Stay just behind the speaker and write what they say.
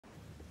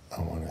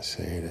I want to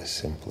say it as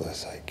simple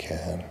as I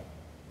can.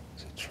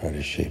 So try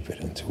to shape it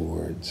into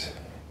words.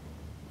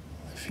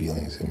 The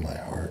feelings in my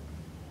heart.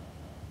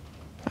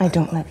 I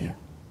don't love you.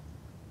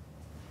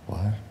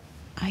 What?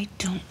 I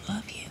don't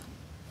love you.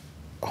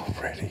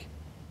 Already?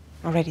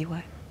 Already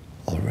what?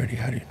 Already?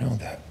 How do you know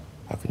that?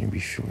 How can you be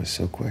sure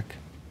so quick?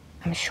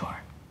 I'm sure.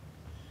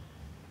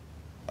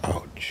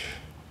 Ouch.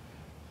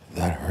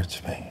 That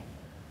hurts me.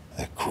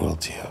 The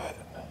cruelty of it.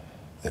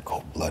 The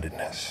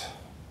cold-bloodedness.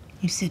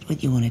 You said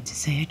what you wanted to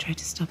say. I tried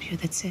to stop you.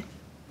 That's it.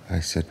 I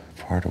said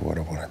part of what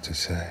I wanted to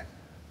say.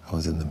 I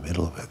was in the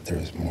middle of it.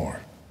 There's more.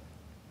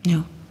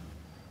 No.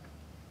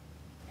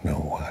 No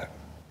what?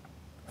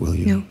 Will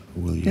you? No.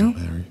 Will you No.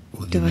 marry?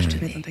 Will you Devrais-je te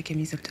marry mettre dans me? ta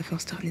camisole, te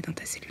force, te ramener dans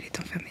ta cellule et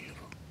t'enfermer de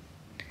nouveau?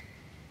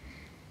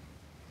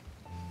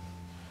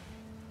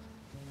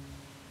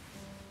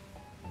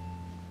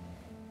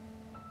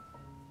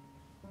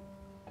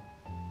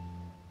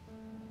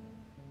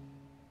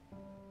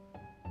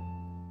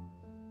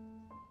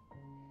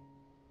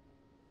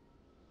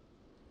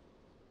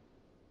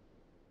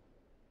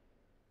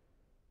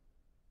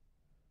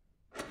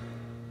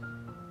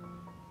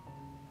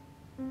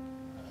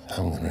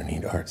 I'm gonna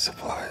need art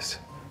supplies.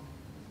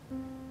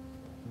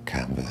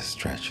 Canvas,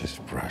 stretches,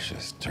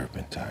 brushes,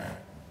 turpentine.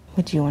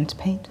 What do you want to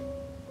paint?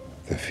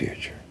 The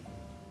future.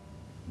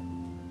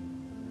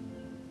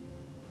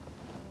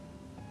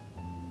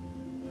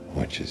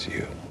 Which is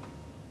you.